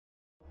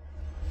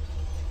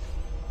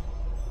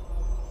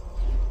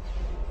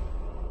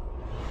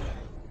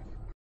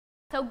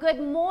So good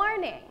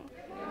morning.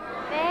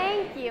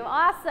 Thank you.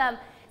 Awesome.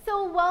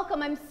 So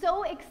welcome. I'm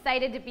so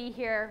excited to be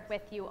here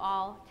with you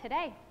all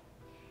today.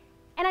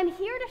 And I'm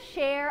here to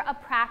share a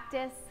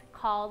practice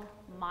called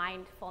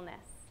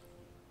mindfulness.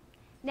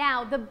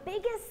 Now, the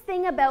biggest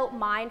thing about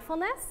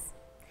mindfulness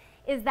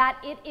is that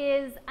it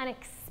is an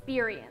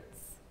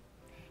experience.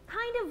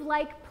 Kind of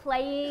like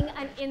playing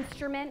an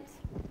instrument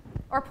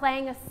or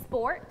playing a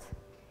sport.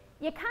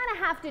 You kind of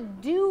have to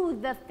do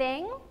the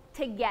thing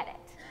to get it.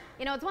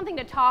 You know, it's one thing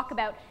to talk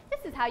about,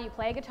 this is how you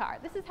play a guitar,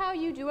 this is how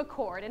you do a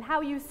chord, and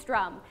how you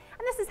strum,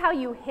 and this is how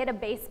you hit a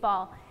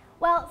baseball.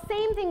 Well,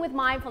 same thing with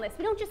mindfulness.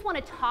 We don't just want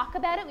to talk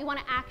about it, we want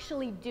to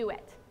actually do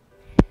it.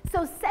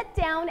 So set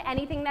down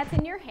anything that's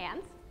in your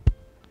hands,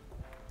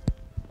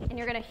 and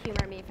you're going to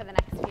humor me for the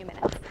next few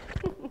minutes.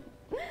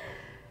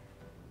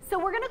 So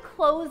we're going to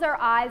close our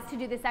eyes to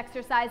do this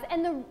exercise,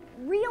 and the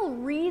real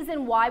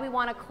reason why we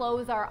want to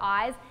close our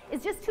eyes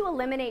is just to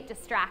eliminate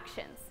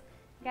distractions.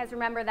 You guys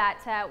remember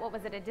that, what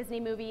was it, a Disney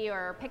movie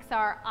or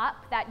Pixar,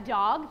 Up, that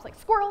dog? It's like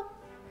squirrel,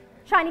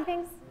 shiny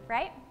things,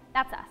 right?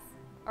 That's us,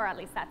 or at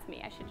least that's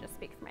me. I should just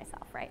speak for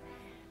myself, right?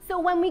 So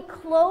when we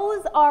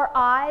close our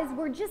eyes,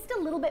 we're just a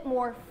little bit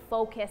more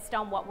focused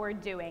on what we're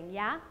doing,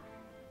 yeah?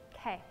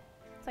 Okay,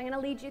 so I'm going to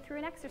lead you through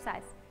an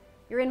exercise.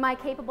 You're in my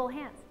capable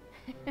hands.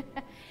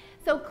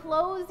 So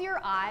close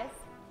your eyes.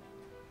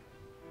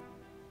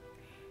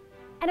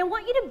 And I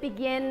want you to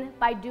begin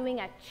by doing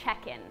a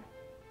check-in.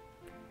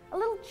 A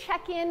little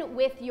check-in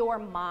with your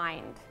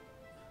mind.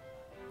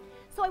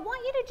 So I want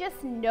you to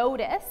just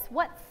notice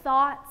what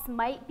thoughts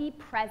might be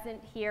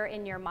present here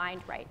in your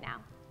mind right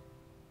now.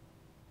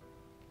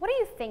 What are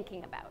you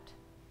thinking about?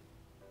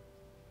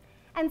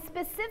 And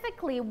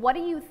specifically, what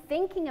are you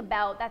thinking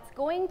about that's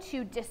going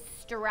to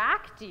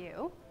distract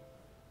you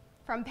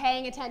from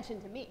paying attention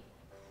to me?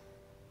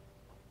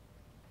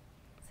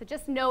 So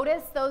just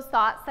notice those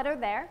thoughts that are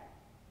there.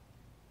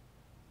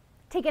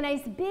 Take a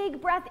nice big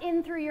breath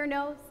in through your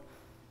nose.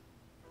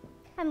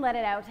 And let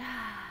it out.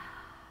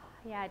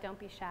 Yeah, don't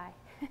be shy.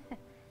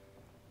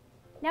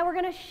 Now we're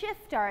going to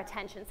shift our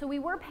attention. So we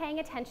were paying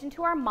attention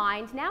to our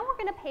mind. Now we're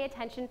going to pay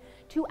attention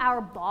to our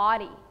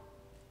body.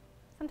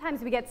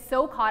 Sometimes we get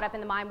so caught up in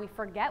the mind we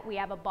forget we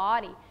have a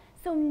body.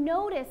 So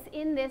notice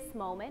in this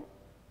moment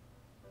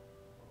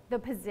the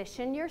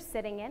position you're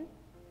sitting in.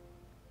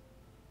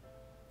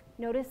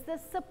 Notice the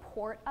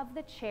support of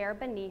the chair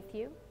beneath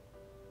you,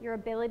 your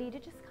ability to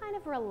just kind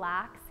of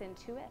relax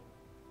into it.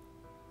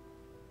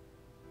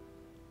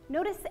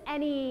 Notice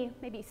any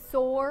maybe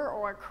sore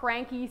or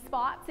cranky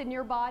spots in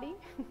your body,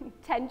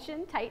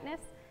 tension, tightness.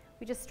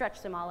 We just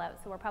stretched them all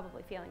out, so we're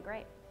probably feeling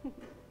great.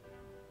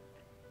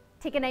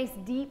 Take a nice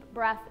deep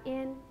breath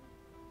in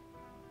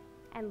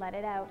and let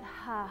it out.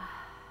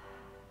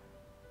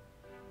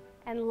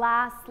 And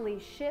lastly,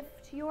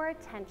 shift your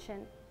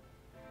attention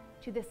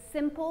to the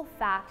simple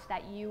fact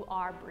that you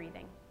are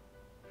breathing.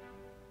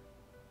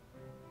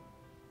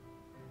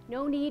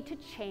 No need to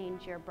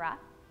change your breath.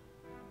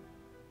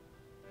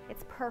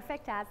 It's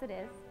perfect as it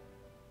is.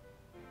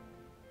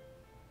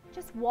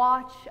 Just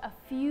watch a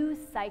few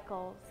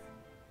cycles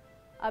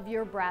of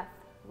your breath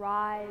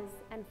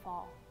rise and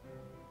fall.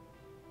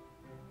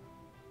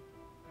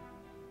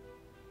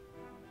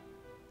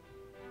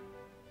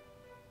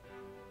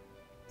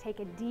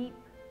 Take a deep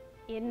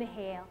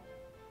inhale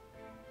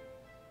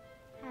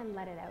and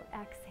let it out.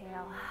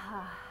 Exhale.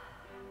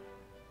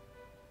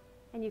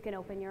 And you can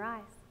open your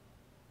eyes.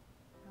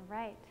 All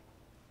right.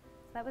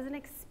 That was an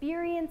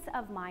experience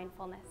of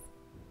mindfulness.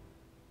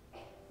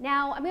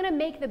 Now, I'm going to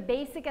make the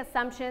basic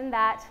assumption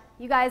that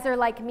you guys are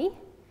like me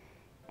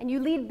and you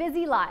lead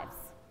busy lives,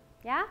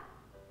 yeah?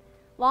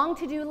 Long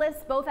to-do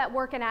lists, both at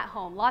work and at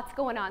home, lots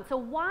going on. So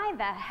why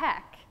the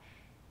heck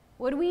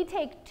would we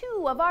take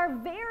 2 of our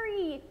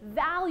very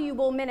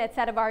valuable minutes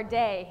out of our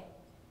day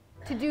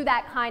to do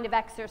that kind of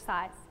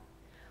exercise?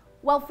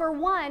 Well, for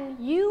one,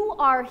 you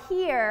are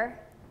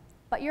here,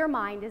 but your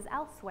mind is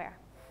elsewhere.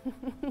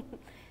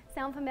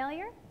 Sound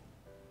familiar?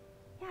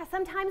 Yeah,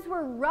 sometimes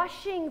we're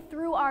rushing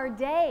through our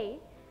day,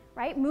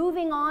 right?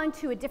 Moving on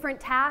to a different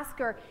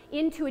task or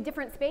into a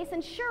different space.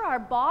 And sure, our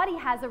body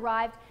has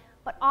arrived,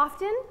 but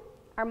often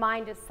our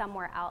mind is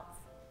somewhere else.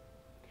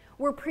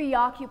 We're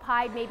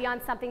preoccupied maybe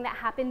on something that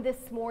happened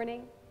this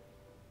morning.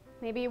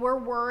 Maybe we're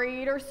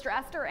worried or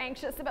stressed or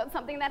anxious about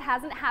something that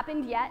hasn't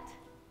happened yet.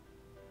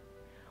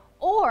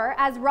 Or,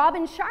 as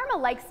Robin Sharma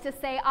likes to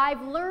say,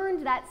 I've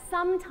learned that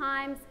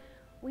sometimes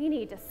we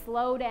need to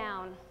slow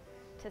down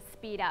to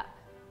speed up.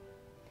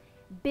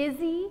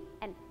 Busy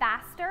and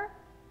faster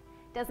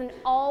doesn't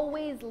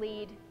always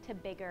lead to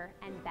bigger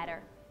and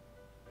better.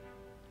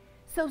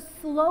 So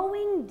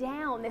slowing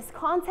down, this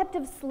concept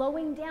of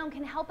slowing down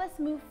can help us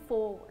move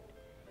forward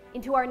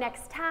into our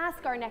next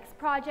task, our next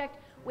project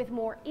with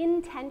more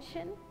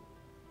intention,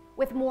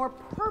 with more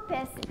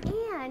purpose,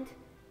 and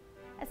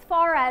as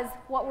far as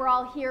what we're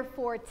all here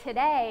for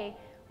today,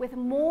 with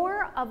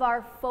more of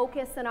our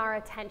focus and our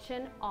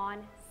attention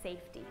on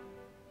safety.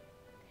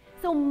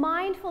 So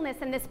mindfulness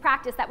and this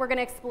practice that we're going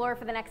to explore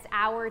for the next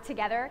hour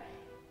together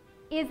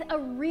is a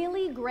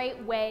really great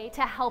way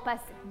to help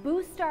us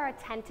boost our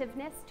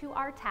attentiveness to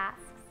our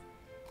tasks,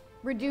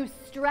 reduce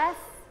stress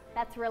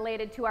that's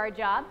related to our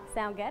job,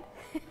 sound good,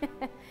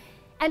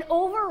 and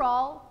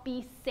overall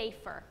be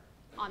safer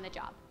on the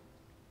job.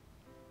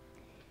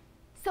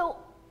 So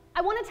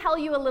I want to tell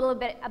you a little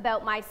bit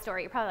about my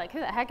story. You're probably like, who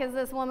the heck is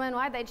this woman?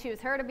 Why'd they choose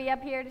her to be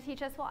up here to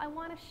teach us? Well, I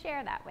want to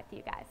share that with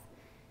you guys.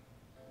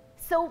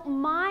 So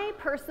my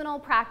personal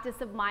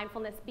practice of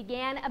mindfulness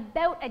began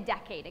about a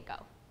decade ago.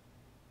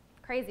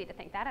 Crazy to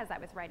think that as I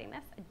was writing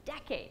this, a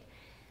decade.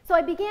 So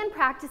I began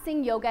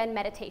practicing yoga and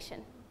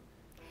meditation.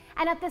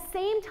 And at the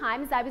same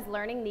time as I was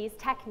learning these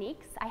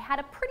techniques, I had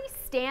a pretty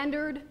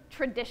standard,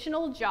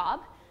 traditional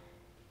job.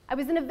 I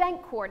was an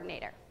event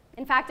coordinator.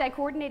 In fact, I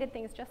coordinated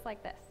things just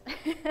like this.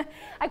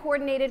 I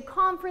coordinated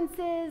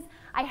conferences,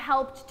 I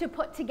helped to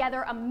put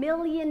together a $1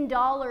 million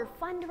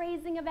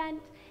fundraising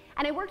event,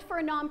 and I worked for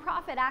a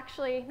nonprofit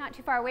actually not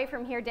too far away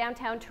from here,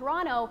 downtown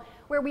Toronto,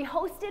 where we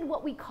hosted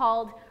what we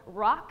called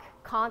rock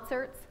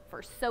concerts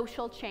for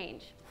social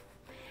change.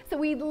 So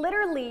we'd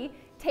literally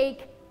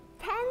take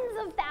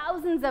tens of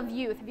thousands of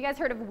youth. Have you guys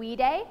heard of We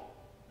Day?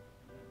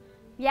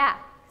 Yeah,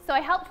 so I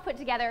helped put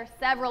together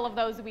several of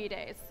those We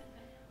Days.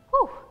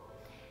 Whew.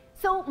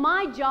 So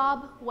my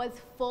job was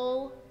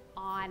full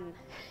on.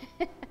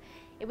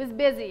 It was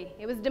busy,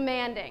 it was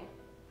demanding.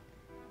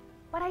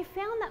 But I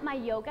found that my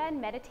yoga and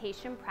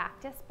meditation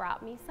practice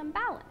brought me some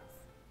balance.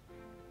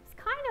 It's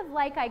kind of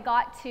like I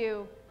got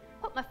to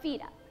put my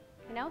feet up,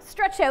 you know,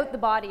 stretch out the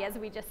body as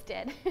we just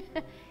did.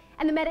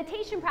 And the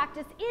meditation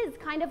practice is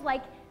kind of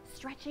like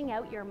stretching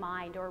out your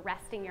mind or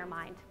resting your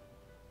mind.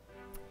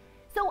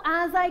 So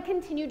as I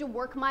continued to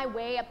work my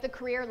way up the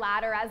career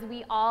ladder, as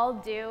we all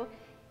do,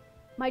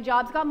 my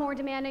jobs got more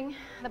demanding,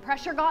 the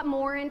pressure got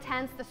more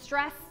intense, the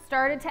stress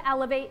started to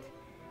elevate.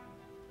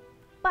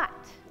 But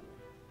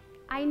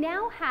I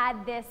now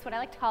had this, what I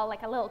like to call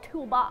like a little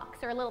toolbox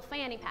or a little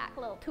fanny pack, a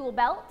little tool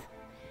belt,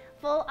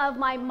 full of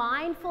my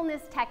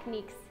mindfulness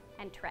techniques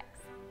and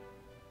tricks.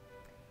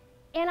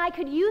 And I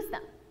could use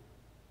them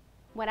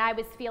when I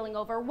was feeling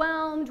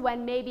overwhelmed,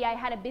 when maybe I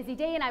had a busy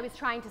day and I was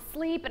trying to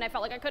sleep and I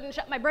felt like I couldn't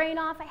shut my brain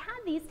off. I had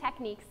these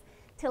techniques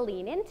to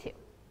lean into.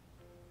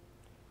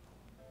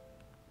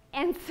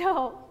 And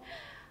so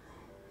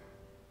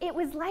it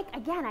was like,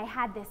 again, I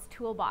had this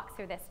toolbox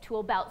or this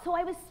tool belt. So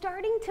I was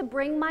starting to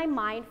bring my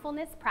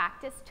mindfulness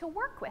practice to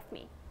work with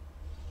me.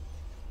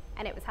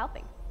 And it was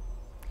helping.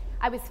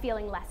 I was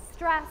feeling less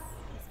stress.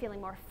 I was feeling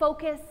more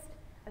focused.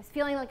 I was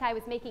feeling like I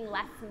was making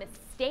less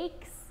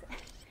mistakes.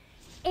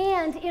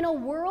 And in a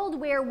world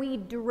where we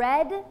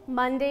dread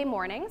Monday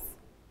mornings,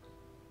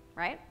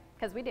 right?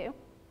 Because we do.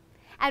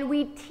 And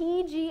we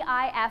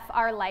TGIF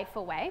our life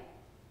away.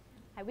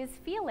 I was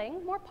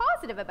feeling more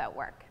positive about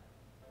work.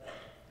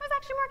 I was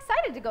actually more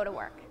excited to go to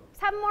work. I was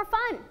having more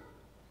fun.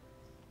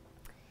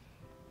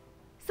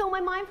 So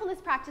my mindfulness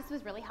practice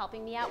was really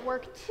helping me at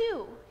work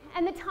too.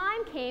 And the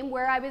time came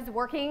where I was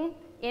working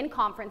in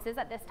conferences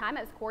at this time.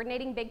 I was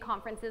coordinating big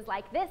conferences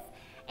like this,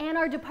 and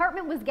our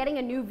department was getting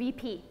a new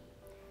VP.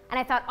 And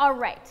I thought, all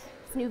right,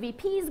 this new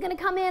VP is going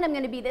to come in. I'm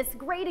going to be this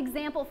great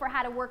example for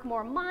how to work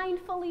more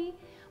mindfully,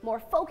 more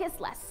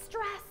focused, less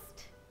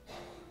stressed.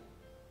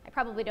 I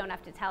probably don't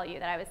have to tell you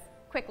that I was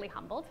quickly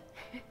humbled.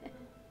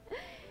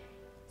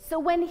 So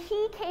when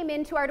he came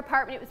into our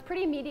department, it was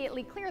pretty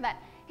immediately clear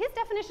that his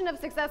definition of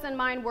success and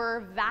mine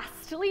were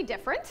vastly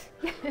different.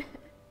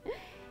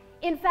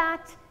 In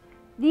fact,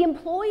 the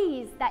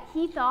employees that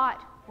he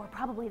thought were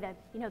probably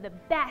the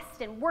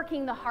best and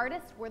working the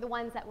hardest were the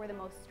ones that were the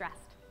most stressed.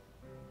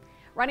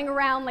 Running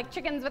around like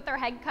chickens with their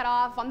head cut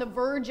off, on the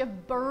verge of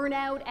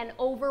burnout and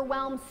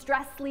overwhelm,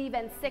 stress leave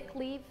and sick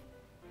leave.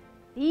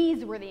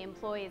 These were the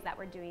employees that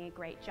were doing a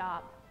great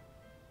job.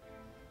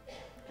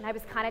 And I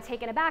was kind of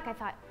taken aback. I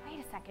thought,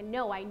 wait a second,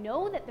 no, I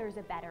know that there's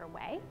a better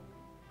way.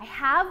 I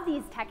have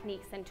these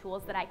techniques and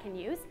tools that I can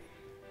use.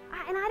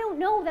 And I don't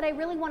know that I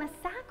really want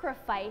to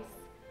sacrifice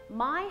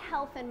my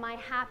health and my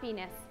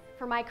happiness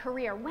for my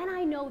career when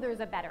I know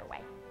there's a better way.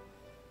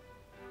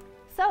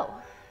 So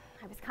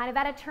I was kind of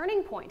at a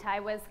turning point. I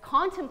was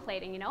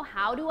contemplating,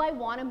 how do I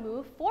want to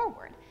move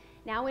forward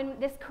now in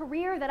this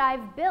career that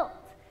I've built?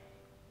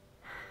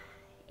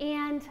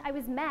 And I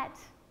was met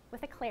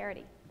with a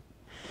clarity.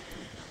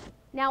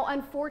 Now,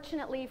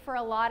 unfortunately, for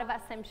a lot of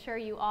us, I'm sure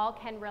you all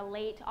can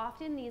relate,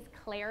 often these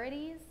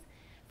clarities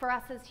for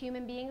us as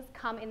human beings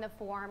come in the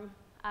form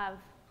of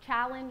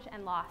challenge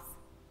and loss.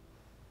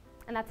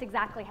 And that's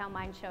exactly how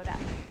mine showed up.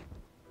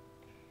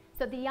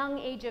 So at the young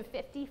age of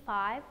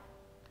 55,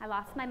 I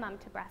lost my mom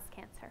to breast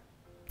cancer.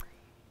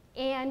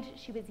 And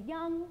she was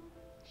young,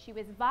 she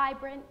was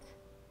vibrant,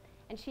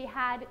 and she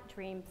had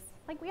dreams,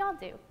 like we all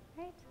do,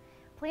 right?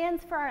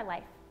 Plans for our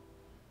life.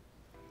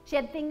 She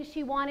had things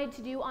she wanted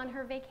to do on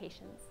her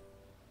vacations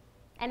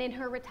and in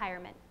her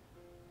retirement.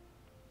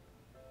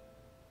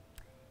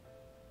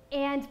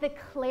 And the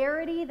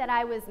clarity that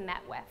I was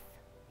met with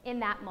in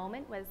that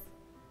moment was,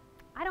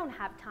 I don't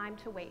have time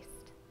to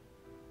waste.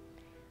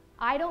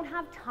 I don't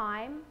have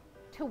time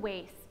to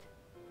waste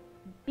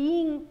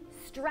being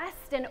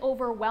stressed and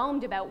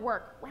overwhelmed about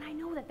work when I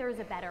know that there's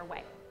a better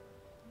way.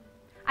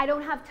 I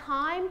don't have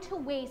time to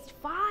waste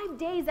 5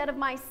 days out of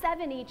my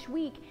 7 each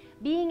week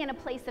being in a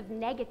place of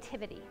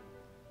negativity.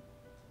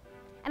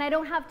 And I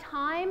don't have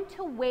time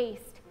to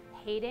waste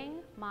hating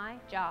my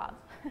job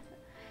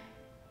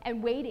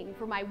and waiting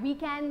for my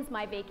weekends,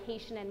 my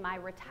vacation, and my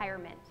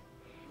retirement.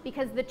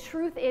 Because the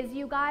truth is,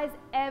 you guys,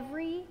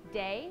 every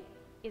day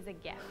is a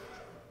gift.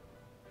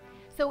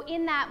 So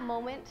in that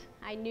moment,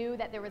 I knew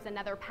that there was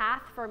another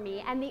path for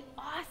me, and the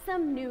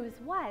awesome news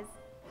was,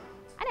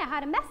 I now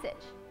had a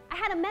message. I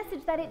had a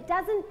message that it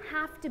doesn't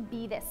have to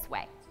be this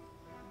way,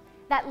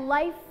 that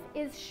life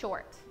is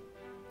short,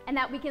 and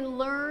that we can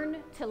learn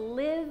to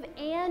live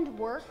and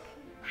work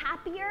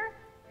happier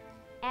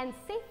and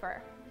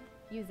safer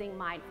using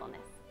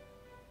mindfulness.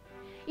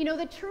 You know,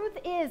 the truth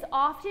is,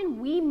 often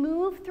we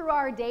move through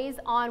our days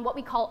on what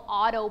we call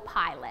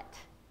autopilot,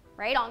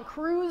 right? On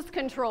cruise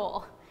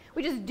control.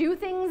 We just do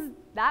things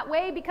that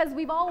way because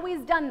we've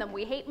always done them.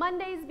 We hate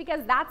Mondays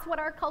because that's what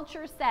our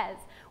culture says.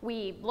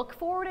 We look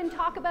forward and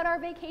talk about our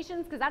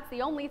vacations because that's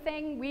the only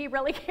thing we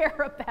really care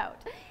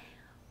about.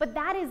 But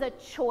that is a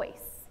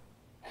choice.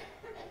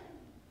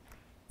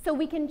 So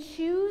we can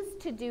choose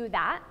to do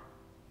that,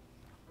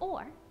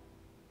 or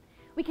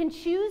we can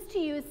choose to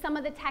use some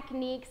of the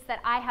techniques that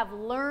I have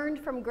learned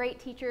from great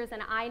teachers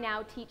and I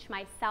now teach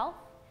myself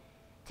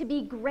to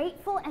be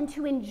grateful and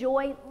to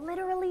enjoy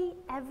literally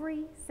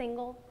every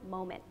single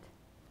moment.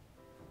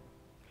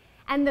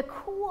 And the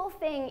cool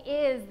thing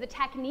is, the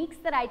techniques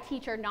that I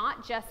teach are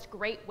not just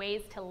great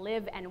ways to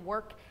live and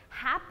work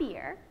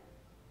happier,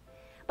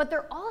 but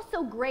they're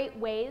also great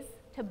ways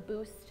to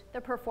boost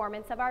the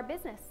performance of our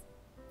business,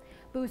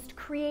 boost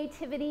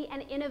creativity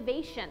and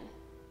innovation,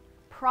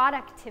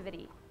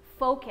 productivity,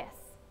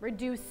 focus,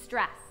 reduce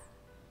stress.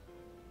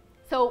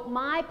 So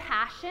my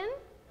passion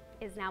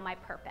is now my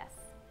purpose.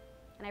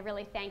 And I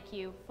really thank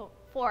you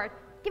for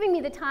giving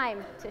me the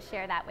time to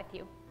share that with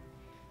you.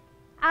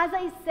 As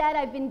I said,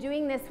 I've been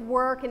doing this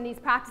work and these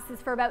practices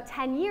for about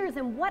 10 years,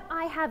 and what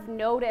I have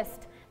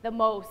noticed the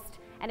most,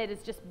 and it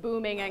is just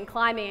booming and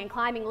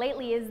climbing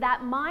lately, is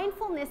that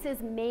mindfulness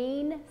is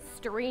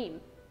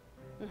mainstream.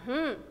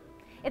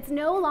 It's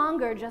no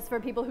longer just for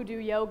people who do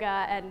yoga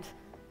and,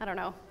 I don't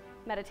know,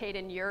 meditate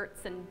in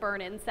yurts and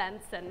burn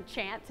incense and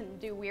chant and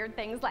do weird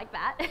things like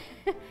that.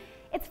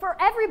 It's for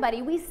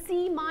everybody. We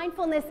see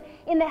mindfulness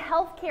in the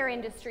healthcare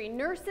industry.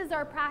 Nurses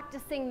are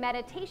practicing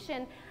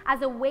meditation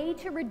as a way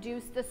to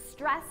reduce the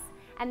stress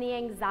and the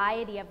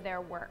anxiety of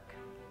their work.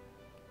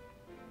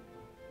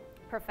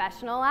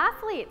 Professional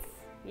athletes,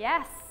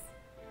 yes.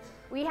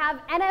 We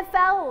have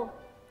NFL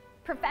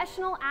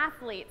professional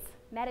athletes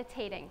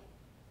meditating.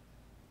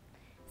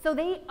 So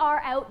they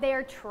are out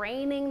there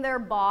training their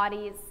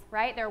bodies,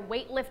 right? They're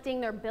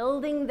weightlifting, they're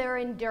building their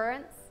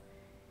endurance.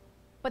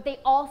 But they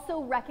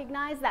also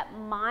recognize that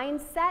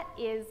mindset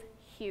is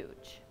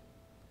huge.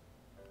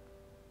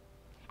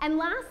 And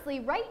lastly,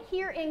 right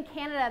here in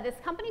Canada, this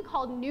company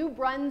called New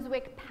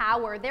Brunswick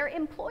Power, their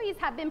employees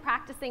have been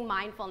practicing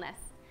mindfulness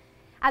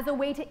as a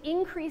way to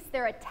increase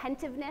their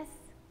attentiveness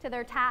to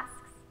their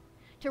tasks,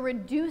 to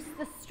reduce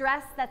the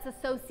stress that's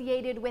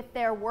associated with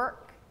their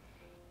work,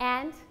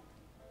 and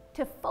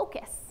to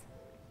focus.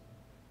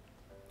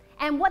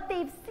 And what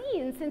they've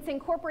seen since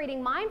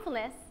incorporating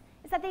mindfulness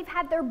is that they've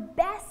had their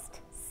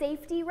best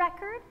safety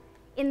record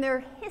in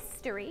their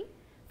history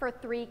for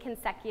 3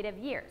 consecutive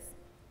years.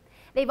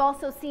 They've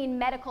also seen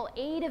medical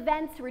aid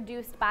events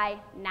reduced by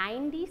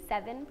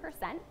 97%,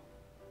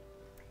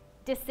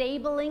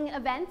 disabling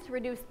events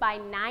reduced by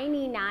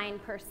 99%,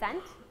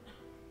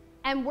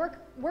 and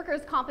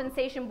workers'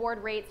 compensation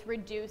board rates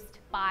reduced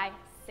by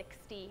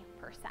 60%.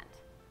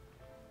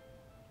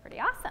 Pretty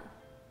awesome.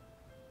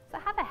 So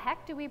how the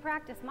heck do we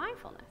practice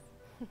mindfulness?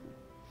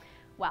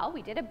 Well,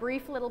 we did a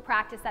brief little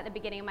practice at the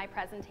beginning of my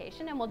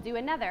presentation, and we'll do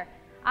another.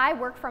 I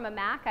work from a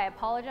Mac. I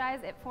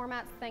apologize. It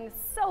formats things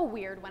so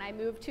weird when I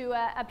move to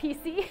a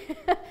PC.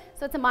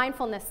 So it's a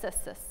mindfulness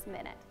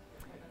minute.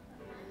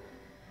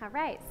 All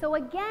right, so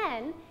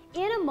again,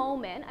 in a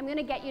moment, I'm going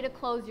to get you to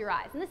close your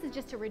eyes, and this is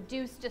just to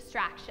reduce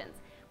distractions.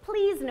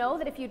 Please know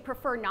that if you'd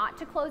prefer not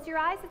to close your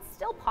eyes, it's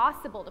still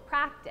possible to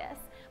practice,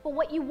 but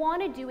what you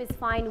want to do is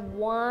find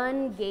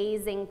one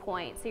gazing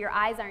point, so your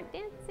eyes aren't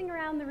dancing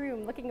around the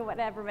room looking at what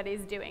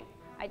everybody's doing.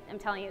 I'm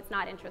telling you, it's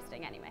not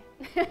interesting anyway.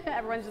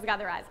 Everyone's just got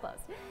their eyes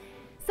closed.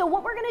 So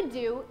what we're going to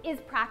do is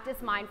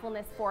practice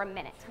mindfulness for a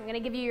minute. I'm going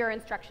to give you your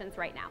instructions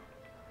right now.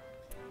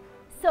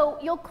 So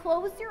you'll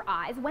close your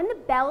eyes. When the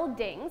bell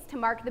dings to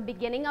mark the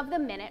beginning of the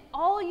minute,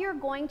 all you're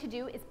going to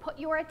do is put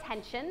your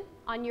attention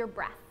on your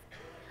breath.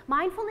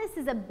 Mindfulness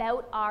is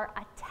about our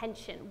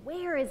attention.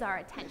 Where is our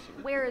attention?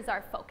 Where is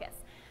our focus?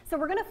 So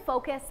we're going to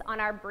focus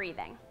on our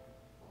breathing.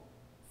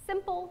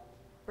 Simple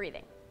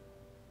breathing.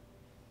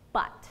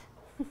 But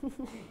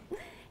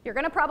you're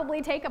going to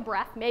probably take a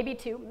breath, maybe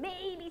 2,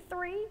 maybe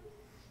 3.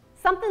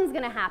 Something's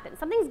going to happen.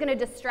 Something's going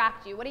to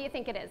distract you. What do you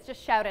think it is?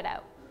 Just shout it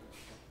out.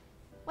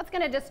 What's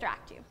going to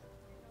distract you?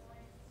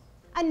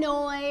 A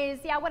noise.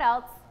 Yeah, what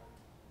else?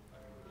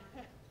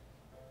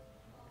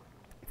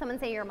 Someone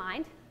say your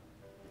mind.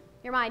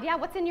 Your mind, yeah,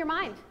 what's in your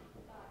mind?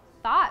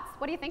 Thoughts.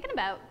 What are you thinking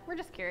about? We're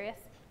just curious.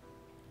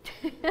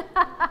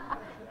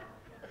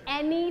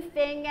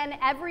 Anything and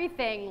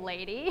everything,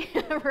 lady,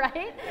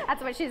 right?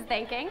 That's what she's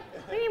thinking.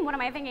 What do you mean, what am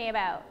I thinking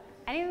about?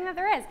 Anything that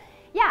there is.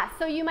 Yeah,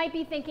 so you might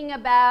be thinking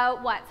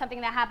about what?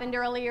 Something that happened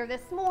earlier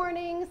this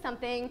morning,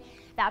 something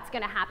that's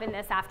gonna happen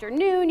this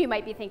afternoon. You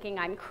might be thinking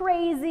I'm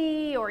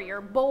crazy, or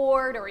you're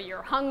bored, or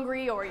you're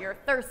hungry, or you're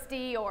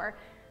thirsty, or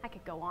I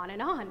could go on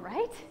and on,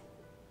 right?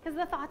 Because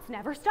the thoughts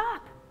never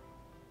stop.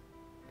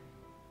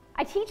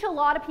 I teach a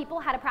lot of people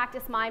how to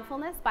practice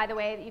mindfulness. By the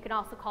way, you can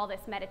also call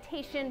this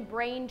meditation,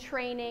 brain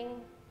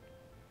training.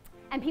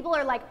 And people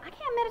are like, I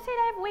can't meditate,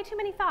 I have way too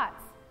many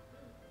thoughts.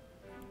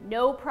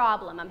 No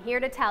problem, I'm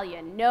here to tell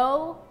you,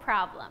 no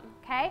problem,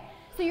 okay?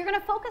 So you're gonna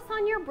focus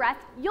on your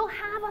breath. You'll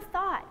have a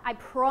thought, I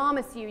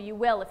promise you, you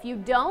will. If you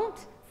don't,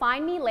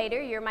 find me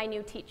later, you're my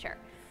new teacher.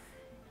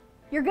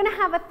 You're gonna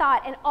have a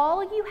thought, and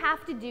all you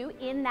have to do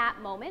in that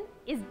moment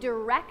is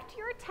direct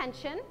your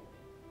attention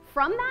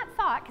from that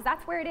thought, because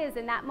that's where it is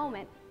in that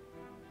moment,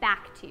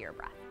 back to your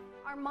breath.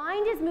 Our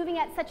mind is moving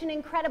at such an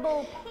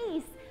incredible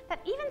pace that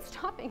even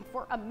stopping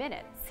for a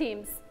minute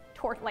seems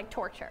like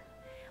torture.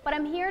 But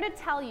I'm here to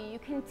tell you, you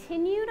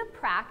continue to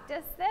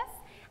practice this,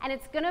 and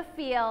it's gonna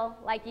feel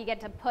like you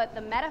get to put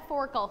the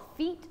metaphorical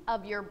feet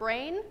of your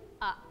brain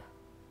up.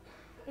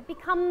 It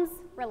becomes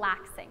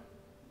relaxing.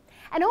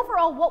 And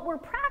overall, what we're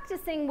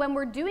practicing when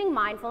we're doing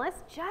mindfulness,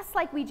 just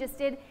like we just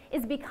did,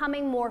 is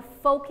becoming more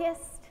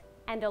focused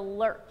and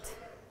alert,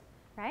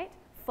 right?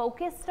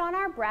 Focused on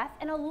our breath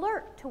and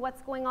alert to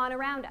what's going on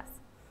around us.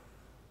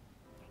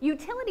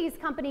 Utilities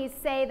companies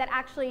say that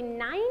actually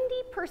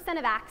 90%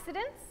 of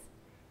accidents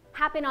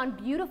happen on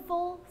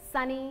beautiful,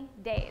 sunny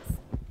days,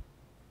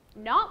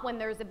 not when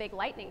there's a big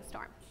lightning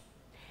storm.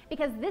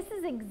 Because this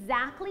is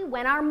exactly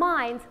when our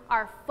minds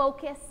are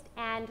focused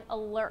and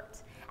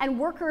alert, and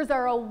workers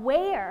are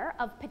aware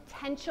of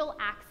potential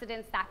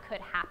accidents that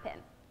could happen.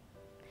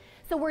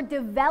 So we're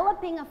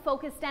developing a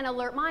focused and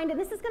alert mind, and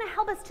this is going to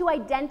help us to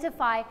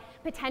identify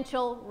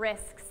potential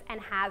risks and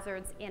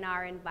hazards in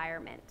our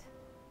environment.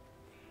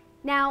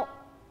 Now,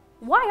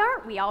 why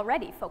aren't we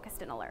already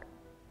focused and alert?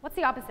 What's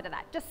the opposite of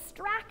that?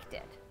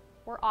 Distracted.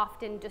 We're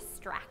often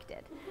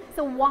distracted.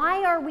 So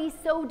why are we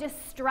so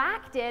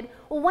distracted?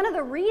 Well, one of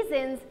the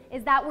reasons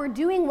is that we're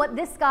doing what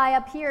this guy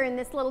up here in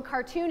this little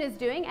cartoon is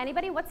doing.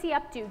 Anybody? What's he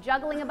up to?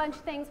 Juggling a bunch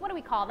of things. What do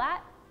we call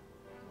that?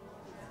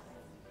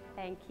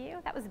 Thank you.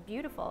 That was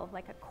beautiful,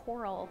 like a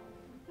choral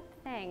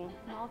thing,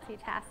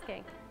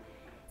 multitasking.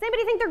 Does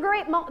anybody think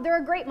they're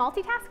a great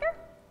multitasker?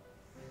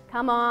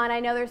 Come on, I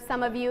know there's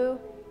some of you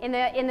in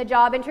the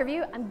job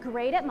interview. I'm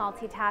great at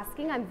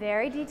multitasking. I'm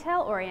very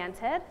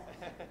detail-oriented.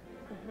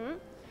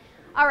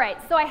 All right,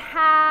 so I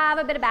have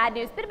a bit of bad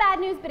news, bit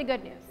of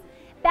good news.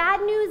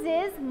 Bad news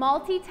is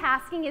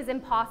multitasking is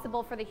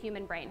impossible for the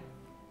human brain.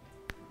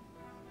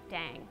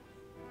 Dang.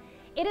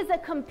 It is a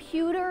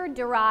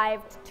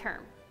computer-derived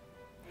term.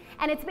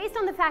 And it's based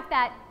on the fact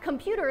that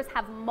computers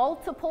have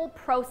multiple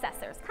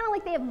processors, kind of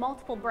like they have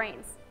multiple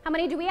brains. How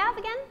many do we have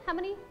again? How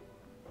many?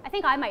 I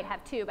think I might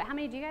have two, but how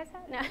many do you guys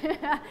have?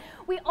 No.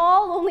 We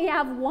all only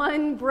have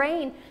one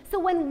brain. So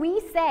when we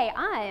say,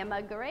 I am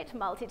a great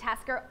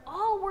multitasker,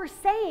 all we're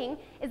saying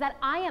is that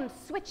I am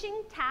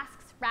switching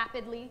tasks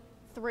rapidly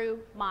through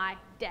my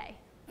day.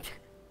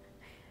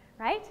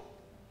 Right?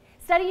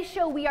 Studies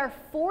show we are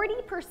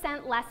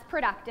 40% less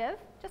productive.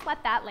 Just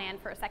let that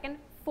land for a second.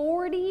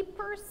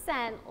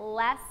 40%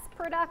 less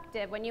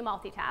productive when you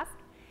multitask.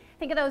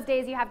 Think of those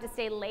days you have to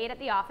stay late at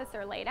the office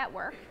or late at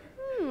work.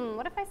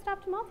 What if I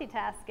stopped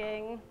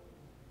multitasking?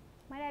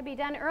 Might I be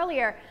done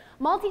earlier?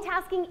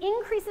 Multitasking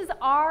increases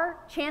our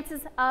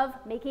chances of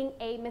making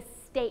a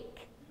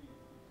mistake.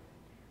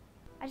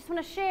 I just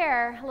want to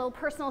share a little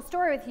personal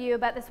story with you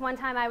about this one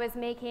time I was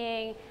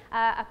making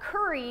a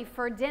curry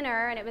for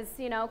dinner, and it was,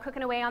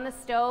 cooking away on the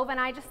stove, and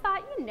I just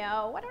thought,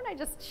 why don't I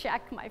just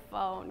check my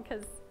phone,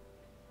 because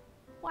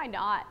why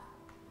not?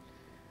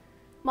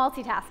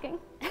 Multitasking.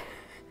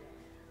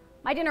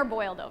 My dinner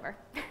boiled over.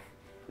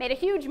 Made a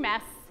huge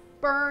mess,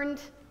 burned.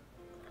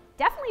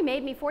 Definitely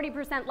made me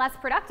 40% less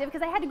productive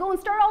because I had to go and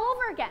start all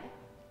over again.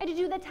 I had to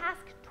do the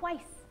task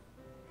twice.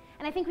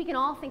 And I think we can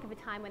all think of a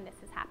time when this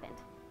has happened.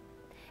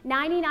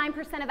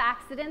 99% of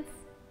accidents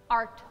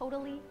are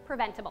totally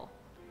preventable,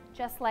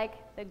 just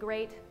like the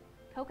great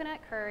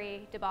coconut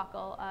curry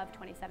debacle of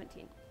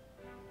 2017.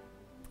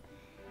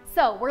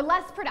 So we're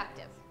less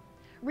productive.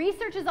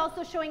 Research is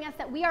also showing us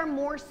that we are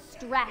more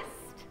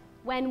stressed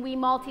when we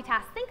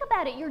multitask. Think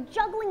about it. You're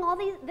juggling all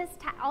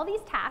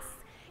these tasks.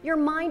 Your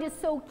mind is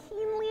so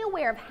keenly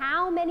aware of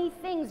how many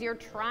things you're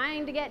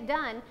trying to get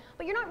done,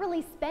 but you're not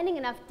really spending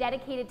enough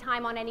dedicated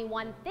time on any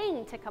one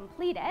thing to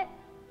complete it.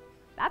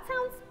 That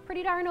sounds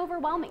pretty darn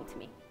overwhelming to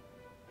me.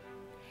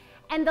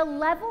 And the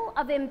level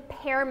of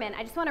impairment,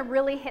 I just want to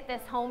really hit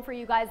this home for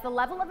you guys, the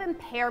level of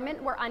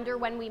impairment we're under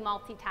when we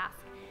multitask.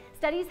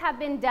 Studies have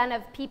been done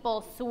of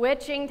people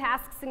switching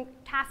tasks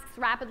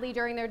rapidly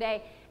during their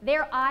day.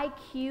 Their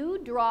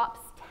IQ drops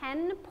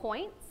 10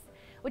 points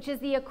which is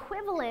the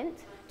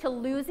equivalent to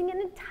losing an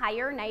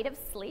entire night of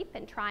sleep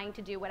and trying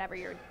to do whatever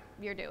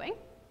you're doing.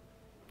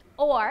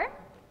 Or,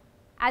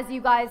 as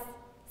you guys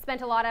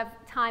spent a lot of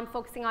time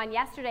focusing on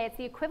yesterday, it's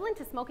the equivalent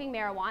to smoking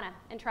marijuana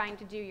and trying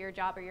to do your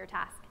job or your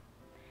task.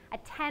 A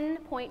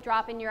 10-point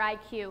drop in your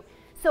IQ.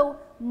 So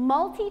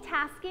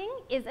multitasking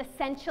is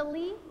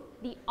essentially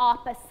the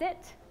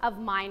opposite of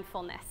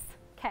mindfulness.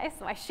 Okay,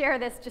 so I share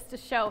this just to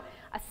show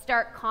a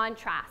stark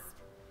contrast.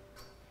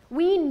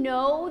 We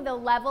know the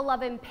level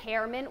of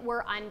impairment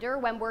we're under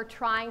when we're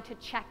trying to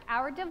check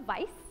our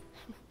device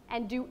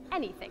and do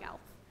anything else.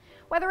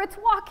 Whether it's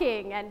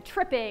walking and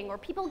tripping or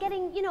people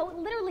getting,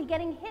 literally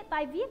getting hit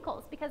by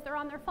vehicles because they're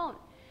on their phone.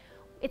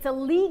 It's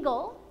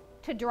illegal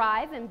to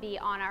drive and be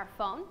on our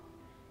phone.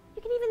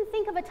 You can even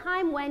think of a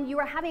time when you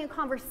were having a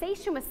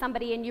conversation with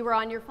somebody and you were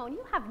on your phone.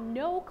 You have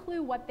no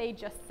clue what they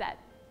just said,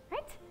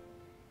 right?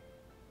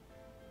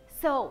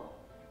 So,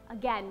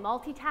 again,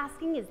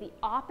 multitasking is the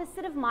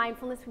opposite of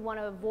mindfulness. We want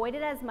to avoid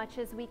it as much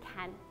as we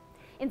can.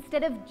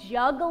 Instead of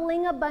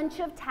juggling a bunch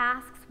of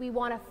tasks, we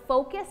want to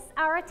focus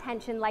our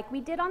attention, like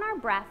we did on our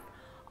breath,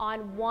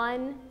 on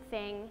one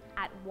thing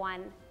at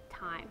one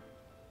time.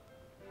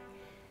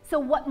 So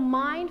what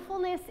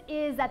mindfulness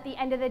is at the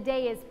end of the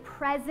day is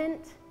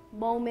present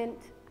moment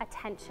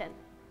attention.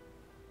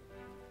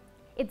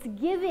 It's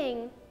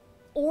giving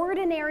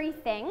ordinary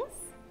things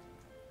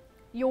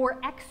your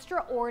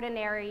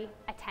extraordinary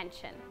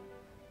attention.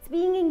 It's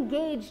being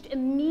engaged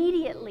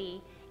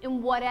immediately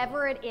in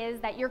whatever it is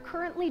that you're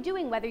currently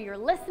doing, whether you're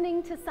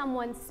listening to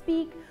someone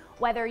speak,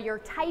 whether you're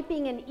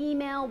typing an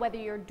email, whether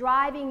you're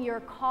driving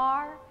your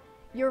car,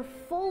 you're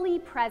fully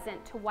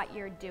present to what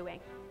you're doing.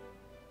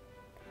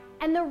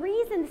 And the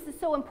reason this is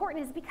so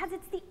important is because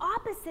it's the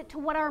opposite to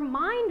what our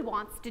mind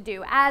wants to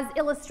do, as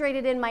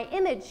illustrated in my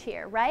image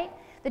here, right?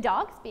 The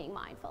dog's being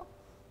mindful.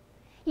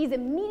 He's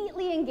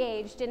immediately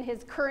engaged in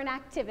his current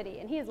activity,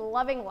 and he is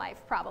loving life,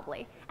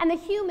 probably. And the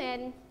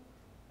human,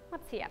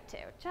 what's he up to?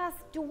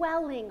 Just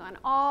dwelling on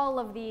all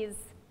of these,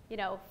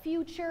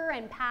 future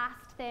and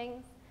past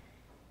things.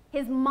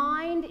 His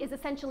mind is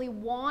essentially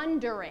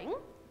wandering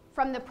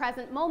from the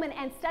present moment,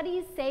 and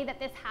studies say that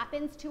this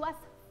happens to us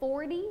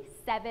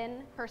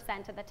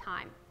 47% of the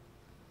time.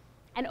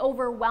 And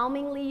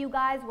overwhelmingly, you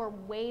guys, we're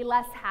way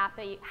less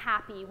happy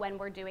when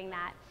we're doing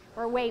that.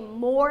 We're way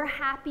more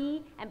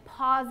happy and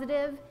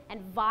positive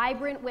and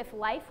vibrant with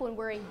life when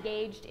we're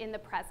engaged in the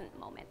present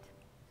moment.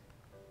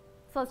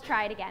 So let's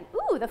try it again.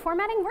 Ooh, the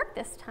formatting worked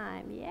this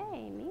time.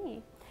 Yay,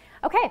 me.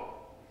 Okay,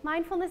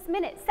 mindfulness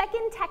minute.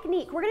 Second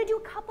technique. We're going to do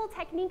a couple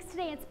techniques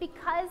today. It's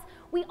because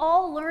we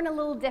all learn a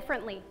little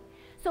differently.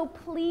 So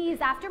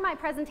please, after my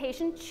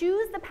presentation,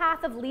 choose the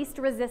path of least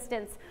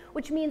resistance,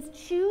 which means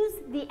choose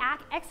the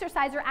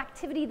exercise or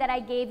activity that I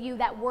gave you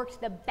that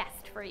worked the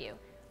best for you.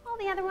 All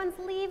the other ones,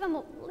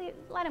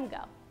 let them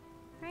go,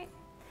 right?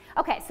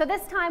 Okay, so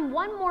this time,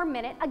 one more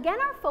minute. Again,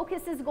 our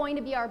focus is going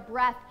to be our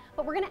breath,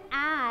 but we're going to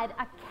add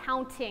a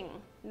counting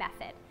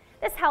method.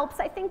 This helps.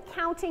 I think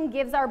counting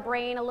gives our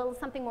brain a little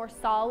something more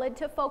solid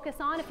to focus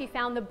on. If you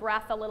found the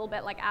breath a little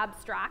bit like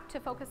abstract to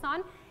focus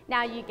on,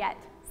 now you get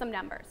some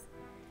numbers.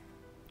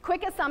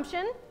 Quick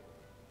assumption,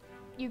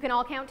 you can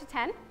all count to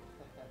 10.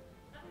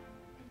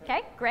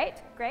 Okay, great.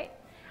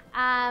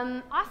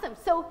 Awesome.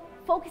 So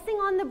focusing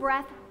on the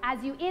breath,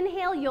 as you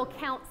inhale, you'll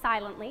count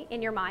silently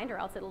in your mind, or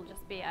else it'll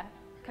just be a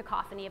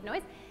cacophony of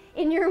noise.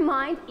 In your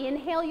mind,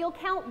 inhale, you'll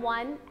count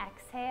 1,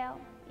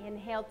 exhale,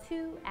 inhale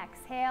 2,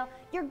 exhale.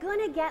 You're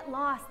gonna get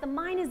lost. The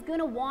mind is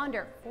gonna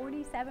wander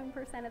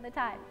 47% of the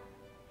time.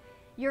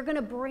 You're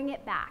gonna bring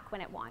it back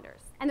when it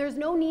wanders. And there's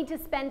no need to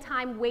spend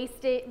time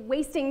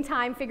wasting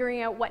time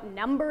figuring out what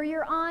number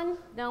you're on.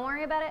 Don't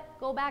worry about it.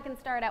 Go back and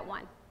start at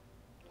 1.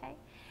 Okay?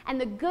 And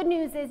the good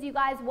news is, you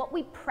guys, what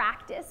we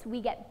practice,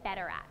 we get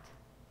better at.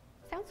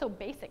 Sounds so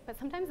basic, but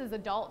sometimes as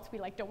adults, we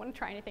don't want to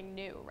try anything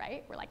new,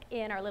 right? We're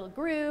in our little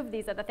groove.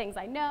 These are the things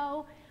I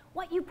know.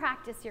 What you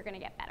practice, you're gonna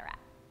get better at.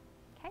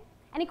 Okay?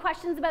 Any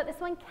questions about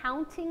this one?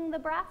 Counting the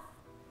breath?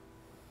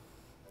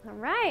 All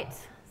right.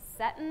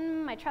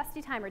 Setting my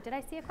trusty timer. Did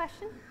I see a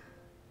question?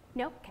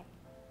 No? Okay.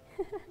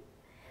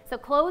 So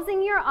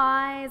closing your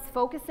eyes,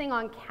 focusing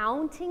on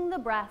counting the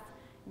breath,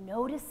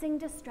 noticing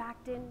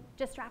distraction,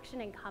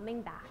 and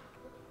coming back.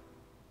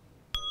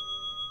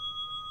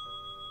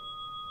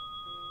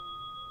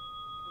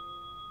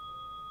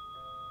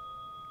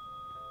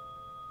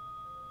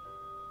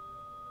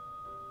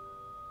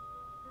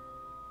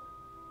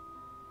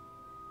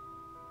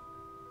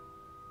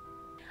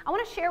 I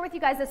want to share with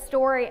you guys a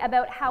story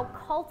about how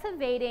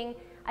cultivating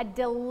a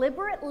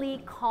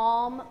deliberately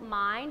calm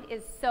mind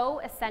is so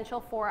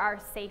essential for our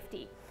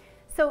safety.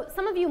 So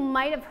some of you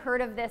might have heard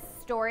of this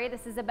story.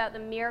 This is about the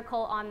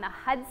miracle on the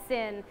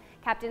Hudson,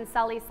 Captain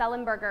Sully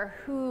Sullenberger,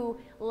 who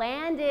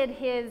landed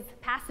his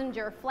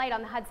passenger flight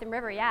on the Hudson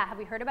River. Yeah, have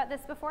we heard about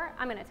this before?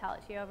 I'm going to tell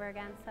it to you over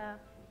again, so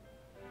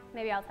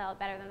maybe I'll tell it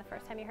better than the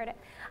first time you heard it.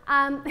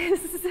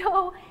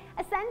 So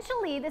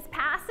essentially, this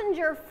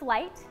passenger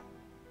flight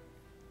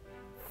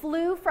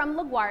flew from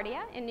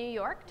LaGuardia in New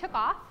York, took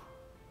off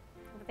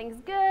with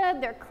everything's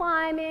good, they're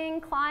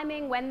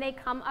climbing, when they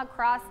come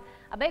across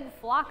a big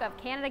flock of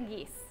Canada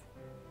geese.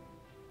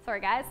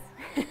 Sorry guys.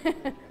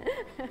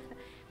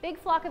 Big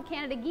flock of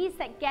Canada geese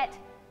that get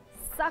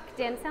sucked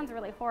in, sounds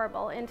really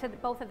horrible, into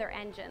both of their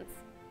engines.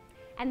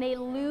 And they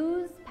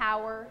lose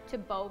power to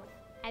both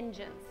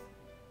engines.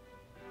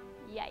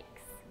 Yikes,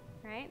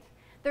 right?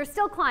 They're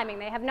still climbing.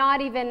 They have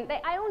not even,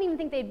 I don't even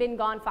think they'd been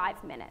gone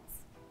 5 minutes.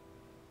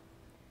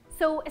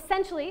 So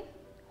essentially,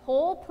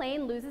 whole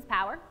plane loses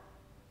power.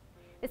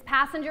 This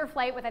passenger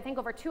flight with I think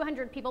over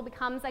 200 people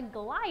becomes a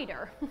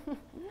glider.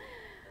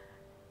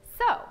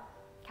 So,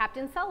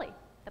 Captain Sully,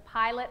 the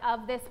pilot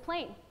of this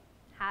plane,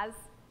 has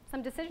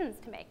some decisions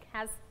to make,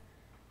 has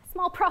a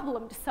small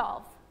problem to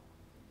solve.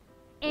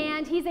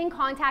 And he's in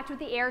contact with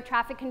the air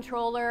traffic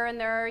controller, and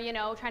they're,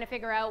 trying to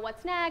figure out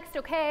what's next.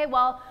 Okay,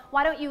 well,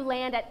 why don't you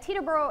land at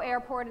Teterboro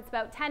Airport? It's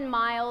about 10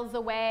 miles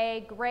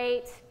away.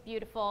 Great,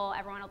 beautiful,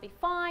 everyone will be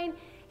fine.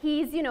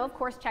 He's, of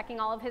course, checking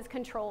all of his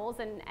controls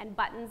and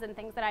buttons and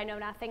things that I know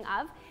nothing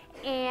of.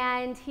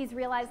 And he's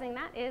realizing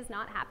that is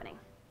not happening.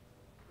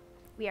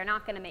 We are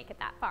not going to make it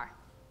that far.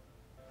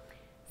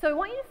 So I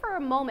want you to, for a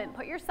moment,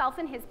 put yourself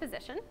in his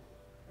position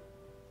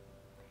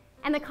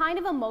and the kind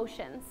of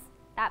emotions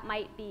that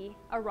might be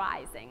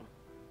arising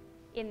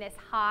in this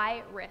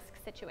high-risk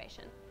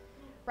situation,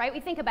 right? We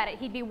think about it.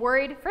 He'd be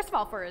worried, first of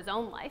all, for his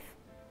own life,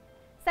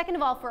 second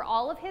of all, for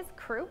all of his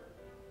crew,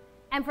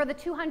 and for the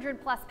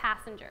 200-plus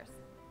passengers.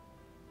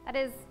 That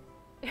is,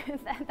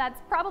 that's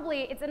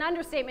probably, it's an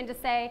understatement to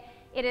say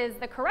it is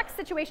the correct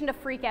situation to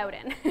freak out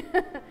in.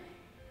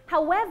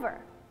 However,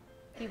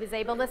 he was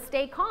able to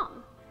stay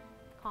calm,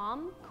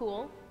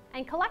 cool,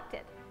 and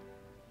collected.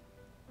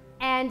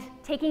 And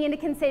taking into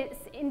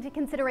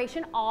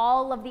consideration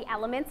all of the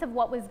elements of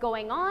what was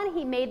going on,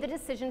 he made the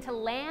decision to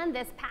land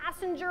this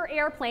passenger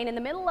airplane in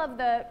the middle of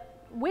the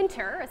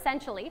winter,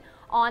 essentially,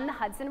 on the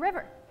Hudson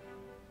River.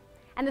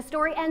 And the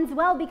story ends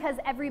well because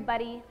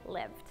everybody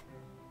lived.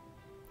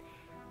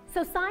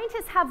 So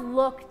scientists have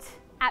looked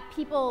at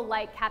people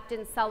like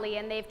Captain Sully,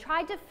 and they've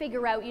tried to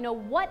figure out,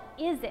 what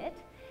is it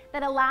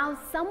that allows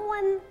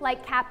someone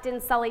like Captain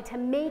Sully to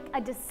make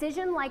a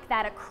decision like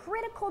that, a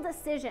critical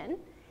decision,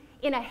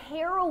 in a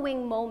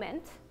harrowing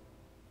moment,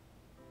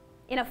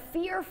 in a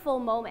fearful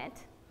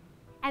moment,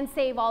 and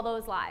save all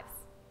those lives.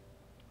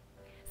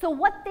 So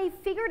what they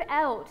figured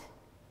out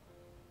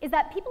is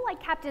that people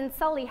like Captain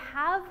Sully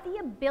have the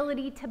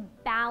ability to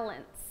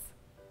balance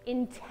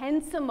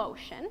intense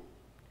emotion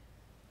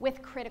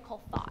with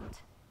critical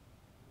thought.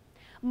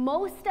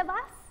 Most of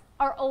us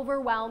are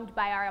overwhelmed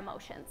by our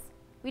emotions.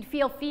 We'd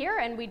feel fear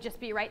and we'd just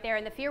be right there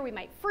in the fear. We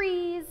might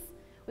freeze,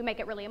 we might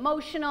get really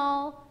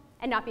emotional,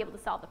 and not be able to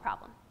solve the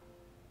problem.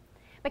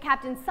 But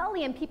Captain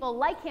Sully and people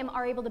like him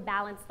are able to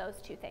balance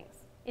those two things.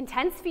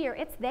 Intense fear,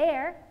 it's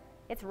there,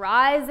 it's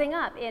rising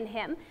up in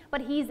him, but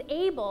he's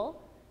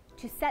able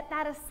to set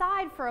that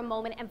aside for a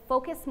moment and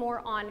focus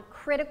more on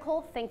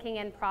critical thinking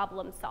and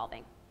problem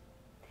solving.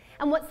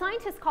 And what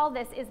scientists call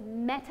this is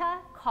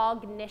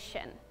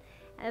metacognition.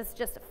 And it's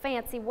just a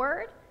fancy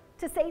word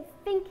to say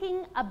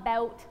thinking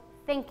about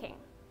thinking.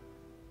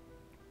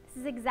 This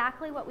is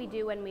exactly what we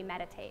do when we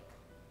meditate.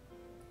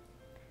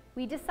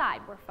 We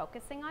decide we're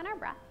focusing on our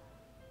breath.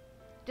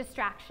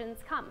 Distractions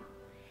come.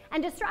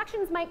 And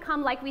distractions might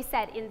come, like we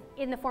said,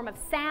 in the form of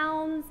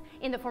sounds,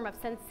 in the form of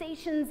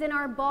sensations in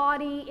our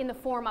body, in the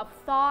form of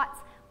thoughts,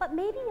 but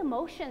maybe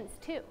emotions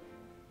too,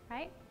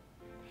 right?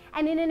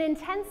 And in an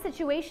intense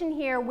situation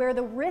here where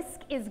the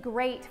risk is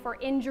great for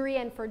injury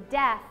and for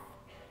death,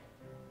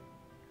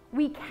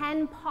 we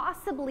can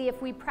possibly,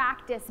 if we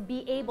practice,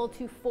 be able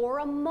to, for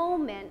a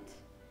moment,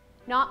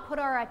 not put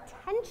our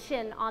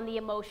attention on the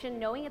emotion,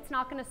 knowing it's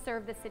not going to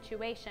serve the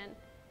situation,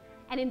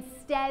 and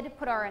instead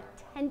put our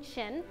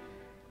attention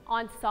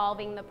on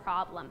solving the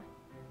problem.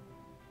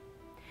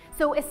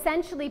 So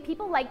essentially,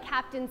 people like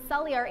Captain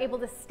Sully are able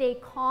to stay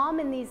calm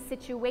in these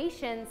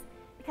situations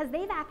because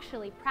they've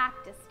actually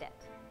practiced it.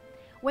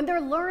 When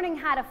they're learning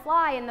how to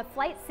fly in the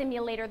flight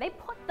simulator, they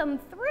put them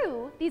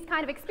through these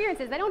kind of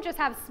experiences. They don't just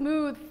have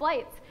smooth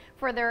flights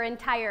for their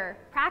entire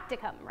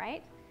practicum,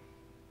 right?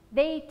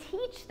 They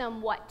teach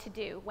them what to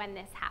do when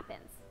this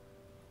happens.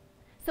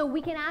 So we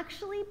can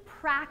actually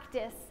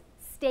practice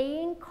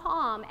staying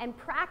calm and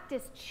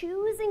practice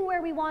choosing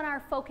where we want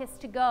our focus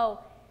to go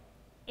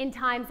in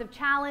times of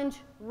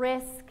challenge,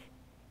 risk,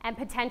 and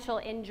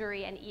potential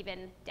injury and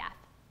even death.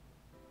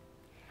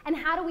 And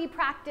how do we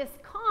practice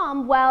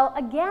calm? Well,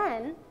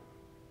 again,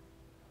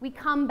 we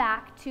come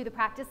back to the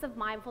practice of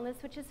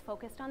mindfulness, which is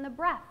focused on the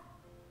breath.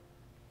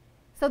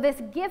 So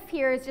this GIF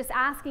here is just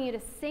asking you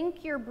to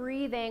sync your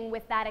breathing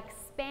with that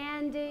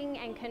expanding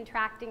and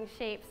contracting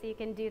shape, so you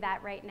can do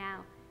that right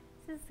now.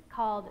 This is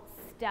called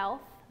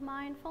stealth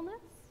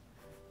mindfulness.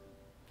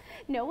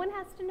 No one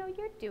has to know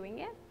you're doing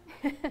it.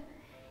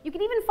 You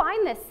can even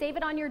find this, save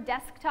it on your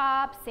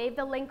desktop, save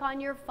the link on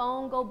your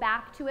phone, go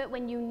back to it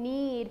when you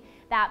need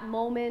that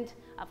moment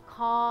of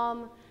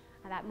calm,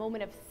 that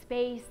moment of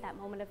space, that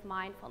moment of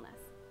mindfulness.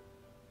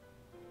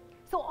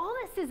 So all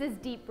this is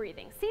deep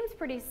breathing. Seems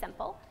pretty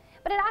simple,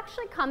 but it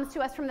actually comes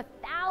to us from the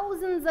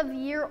thousands of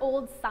year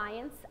old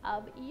science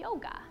of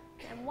yoga.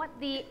 And what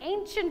the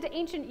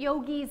ancient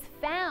yogis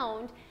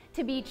found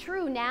to be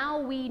true, now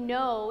we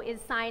know is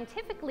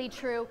scientifically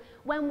true.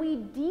 When we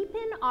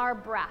deepen our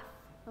breath,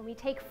 when we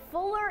take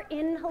fuller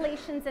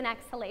inhalations and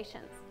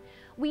exhalations,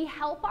 we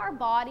help our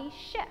body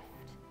shift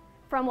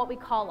from what we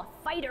call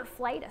a fight or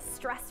flight, a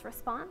stress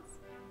response,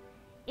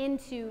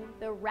 into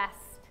the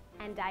rest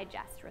and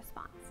digest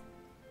response.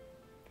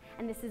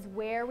 And this is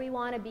where we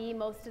want to be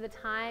most of the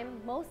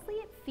time. Mostly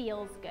it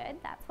feels good.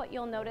 That's what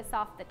you'll notice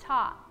off the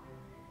top.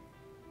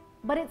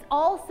 But it's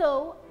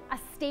also a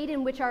state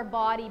in which our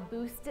body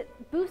boosts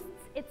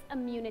its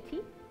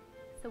immunity,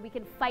 so we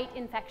can fight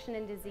infection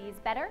and disease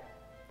better.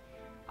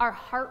 Our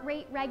heart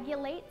rate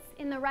regulates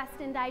in the rest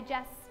and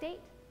digest state.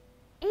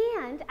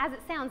 And, as it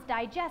sounds,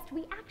 digest,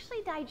 we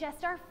actually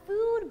digest our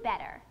food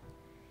better.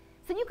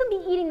 So you can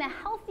be eating the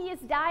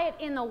healthiest diet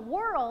in the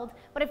world,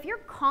 but if you're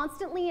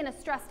constantly in a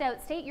stressed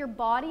out state, your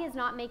body is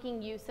not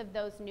making use of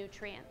those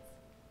nutrients.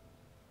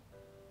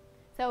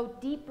 So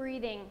deep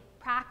breathing,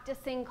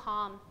 practicing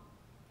calm.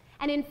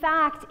 And in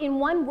fact, in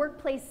one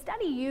workplace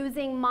study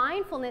using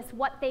mindfulness,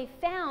 what they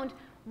found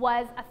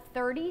was a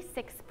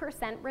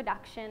 36%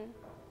 reduction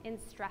in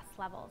stress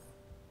levels.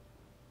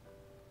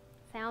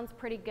 Sounds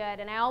pretty good.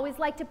 And I always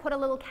like to put a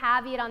little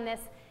caveat on this.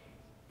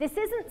 This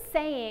isn't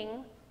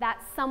saying that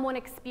someone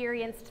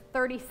experienced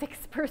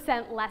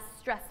 36% less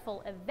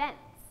stressful events,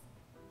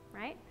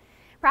 right?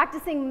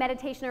 Practicing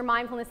meditation or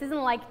mindfulness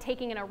isn't like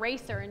taking an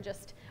eraser and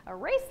just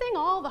erasing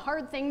all the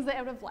hard things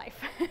out of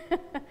life.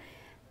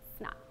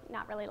 It's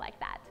not really like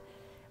that.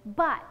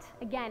 But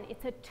again,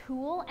 it's a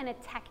tool and a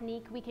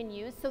technique we can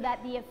use so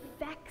that the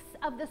effects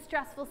of the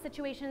stressful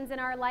situations in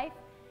our life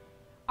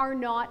are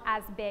not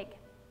as big.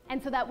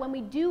 And so that when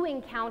we do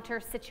encounter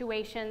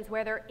situations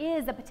where there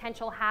is a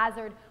potential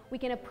hazard, we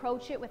can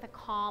approach it with a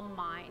calm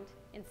mind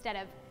instead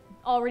of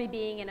already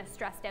being in a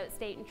stressed out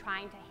state and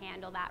trying to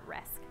handle that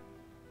risk.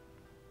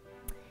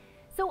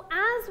 So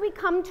as we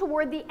come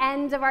toward the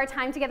end of our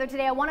time together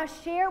today, I want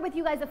to share with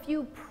you guys a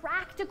few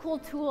practical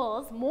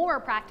tools, more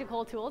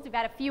practical tools. We've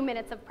got a few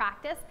minutes of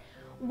practice,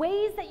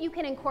 ways that you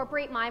can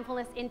incorporate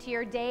mindfulness into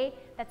your day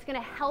that's going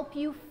to help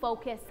you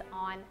focus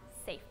on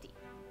safety.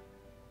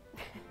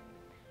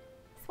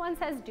 This one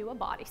says do a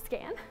body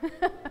scan.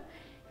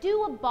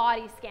 Do a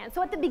body scan.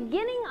 So at the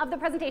beginning of the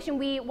presentation,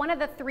 one of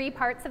the three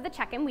parts of the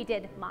check-in, we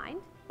did mind,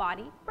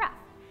 body, breath.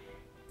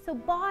 So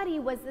body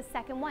was the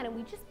second one, and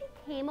we just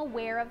became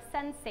aware of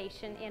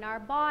sensation in our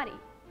body,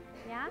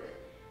 yeah?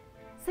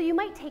 So you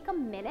might take a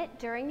minute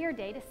during your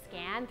day to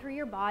scan through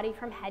your body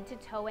from head to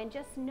toe and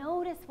just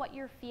notice what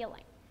you're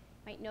feeling.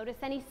 You might notice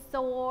any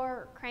sore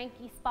or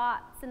cranky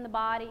spots in the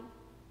body.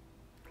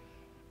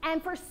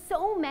 And for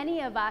so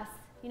many of us,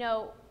 you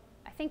know,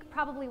 I think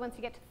probably once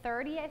you get to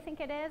 30, I think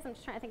it is, I'm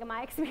just trying to think of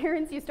my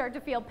experience, you start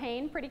to feel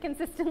pain pretty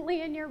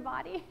consistently in your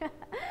body.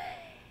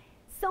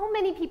 So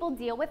many people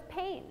deal with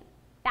pain,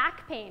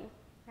 back pain,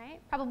 right?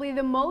 Probably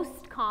the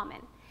most common.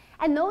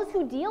 And those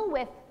who deal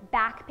with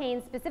back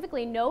pain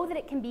specifically know that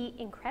it can be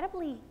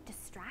incredibly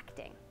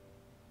distracting.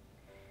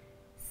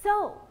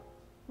 So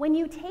when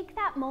you take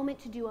that moment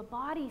to do a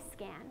body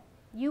scan,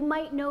 you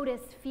might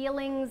notice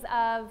feelings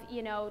of,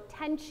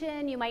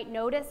 tension. You might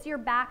notice your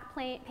back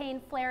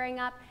pain flaring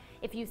up.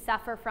 If you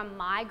suffer from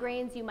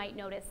migraines, you might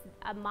notice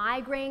a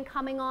migraine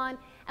coming on.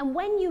 And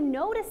when you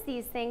notice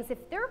these things,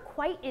 if they're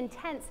quite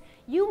intense,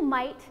 you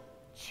might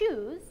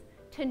choose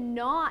to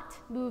not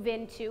move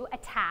into a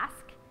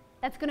task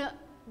that's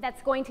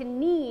going to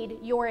need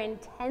your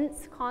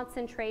intense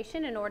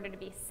concentration in order to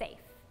be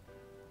safe,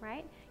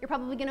 right? You're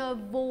probably going to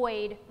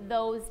avoid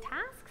those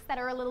tasks that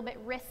are a little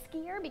bit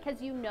riskier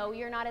because you know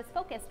you're not as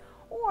focused,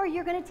 or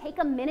you're going to take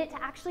a minute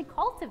to actually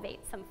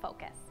cultivate some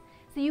focus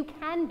so you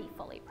can be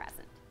fully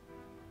present.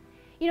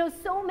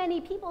 So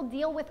many people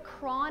deal with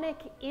chronic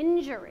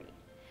injury.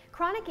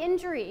 Chronic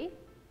injury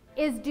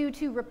is due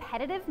to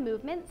repetitive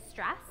movement,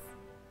 stress,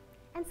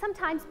 and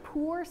sometimes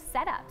poor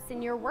setups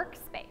in your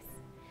workspace.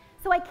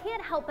 So I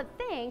can't help but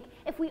think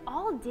if we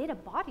all did a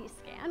body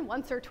scan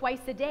once or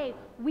twice a day,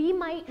 we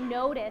might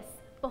notice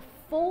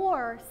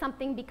before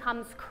something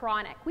becomes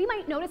chronic. We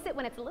might notice it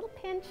when it's a little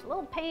pinch, a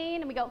little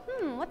pain, and we go,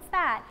 what's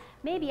that?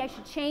 Maybe I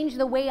should change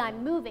the way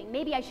I'm moving.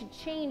 Maybe I should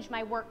change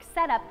my work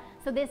setup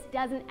so this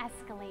doesn't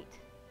escalate.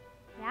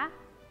 Yeah?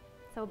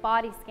 So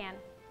body scan.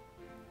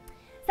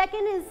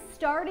 Second is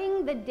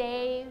starting the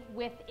day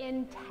with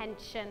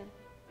intention.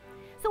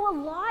 So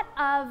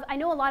I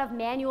know a lot of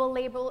manual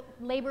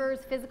laborers,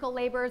 physical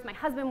laborers. My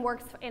husband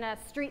works in a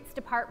streets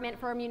department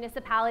for a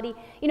municipality.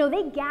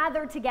 They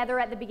gather together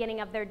at the beginning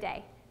of their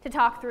day to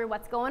talk through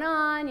what's going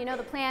on,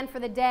 the plan for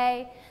the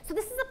day. So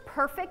this is a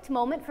perfect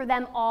moment for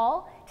them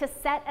all to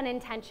set an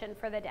intention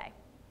for the day.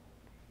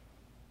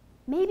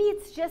 Maybe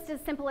it's just as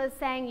simple as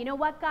saying, you know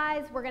what,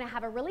 guys, we're going to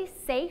have a really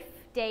safe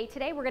day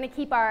today. We're going to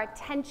keep our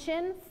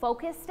attention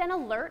focused and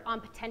alert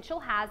on potential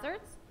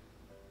hazards,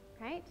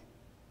 right?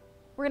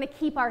 We're going to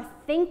keep our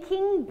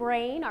thinking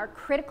brain, our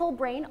critical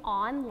brain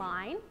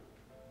online.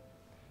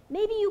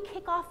 Maybe you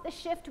kick off the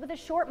shift with a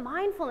short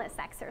mindfulness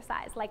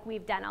exercise like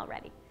we've done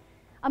already.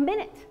 A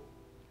minute,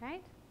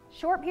 right?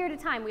 Short period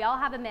of time, we all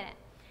have a minute.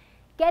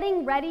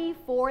 Getting ready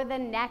for the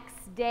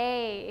next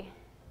day.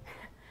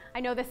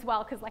 I know this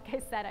well because, like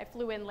I said, I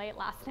flew in late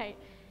last night.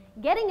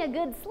 Getting a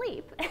good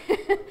sleep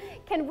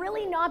can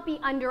really not be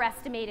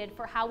underestimated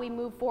for how we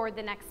move forward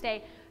the next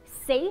day.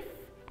 Safe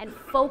and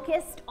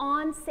focused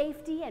on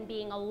safety and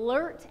being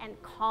alert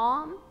and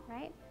calm,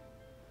 right?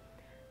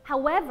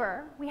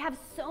 However, we have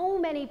so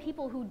many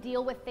people who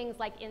deal with things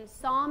like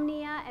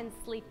insomnia and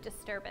sleep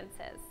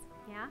disturbances,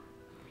 yeah?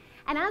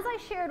 And as I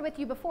shared with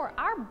you before,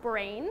 our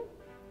brain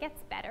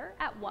gets better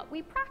at what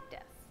we practice.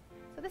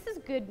 So this is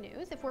good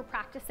news if we're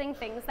practicing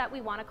things that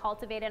we want to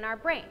cultivate in our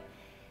brain.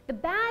 The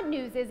bad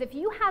news is if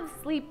you have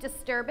sleep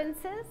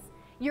disturbances,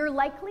 you're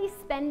likely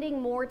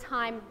spending more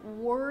time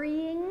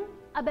worrying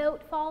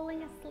about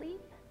falling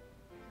asleep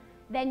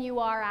than you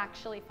are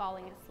actually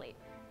falling asleep.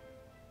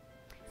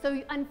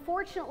 So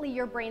unfortunately,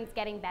 your brain's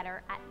getting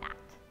better at that.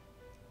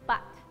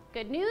 But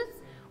good news,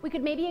 we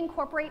could maybe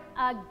incorporate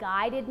a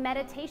guided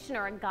meditation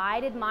or a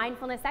guided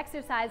mindfulness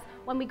exercise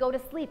when we go to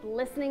sleep,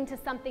 listening to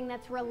something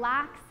that's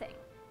relaxing.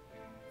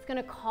 It's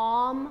going to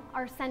calm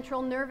our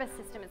central nervous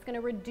system. It's going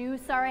to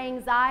reduce our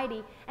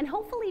anxiety and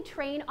hopefully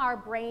train our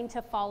brain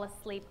to fall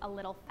asleep a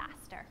little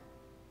faster.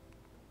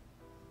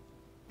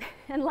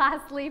 And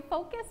lastly,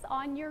 focus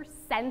on your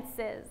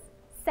senses,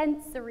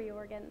 sensory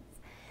organs.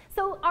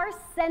 So our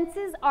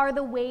senses are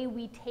the way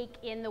we take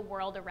in the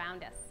world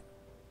around us.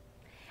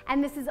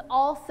 And this is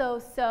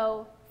also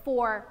so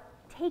for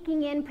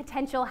taking in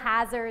potential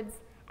hazards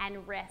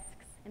and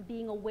risks and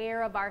being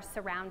aware of our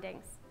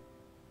surroundings.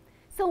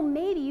 So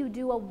maybe you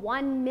do a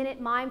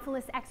 1-minute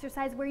mindfulness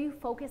exercise where you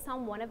focus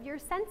on one of your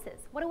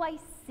senses. What do I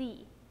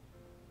see?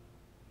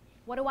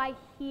 What do I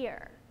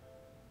hear?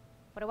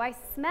 What do I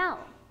smell?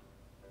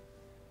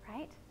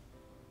 Right?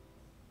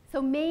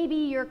 So maybe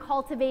you're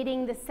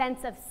cultivating the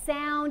sense of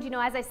sound. You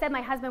know, as I said,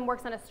 my husband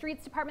works on a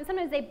streets department.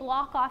 Sometimes they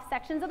block off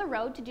sections of the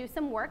road to do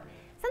some work.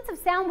 Sense of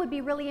sound would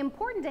be really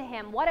important to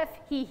him. What if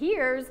he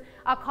hears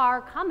a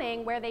car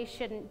coming where they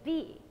shouldn't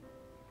be?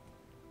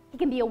 He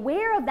can be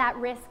aware of that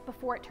risk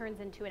before it turns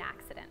into an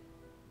accident.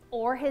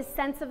 Or his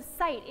sense of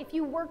sight. If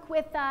you work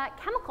with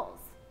chemicals,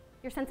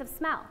 your sense of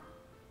smell.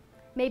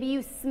 Maybe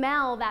you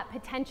smell that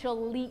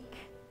potential leak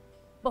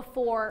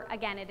before,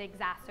 again, it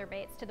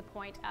exacerbates to the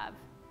point of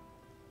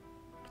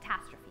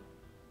catastrophe.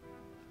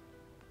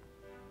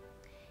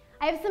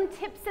 I have some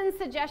tips and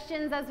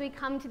suggestions as we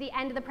come to the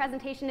end of the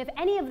presentation. If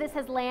any of this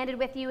has landed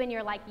with you and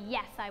you're like,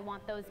 yes, I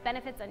want those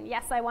benefits, and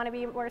yes, I want to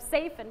be more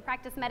safe and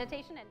practice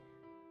meditation, and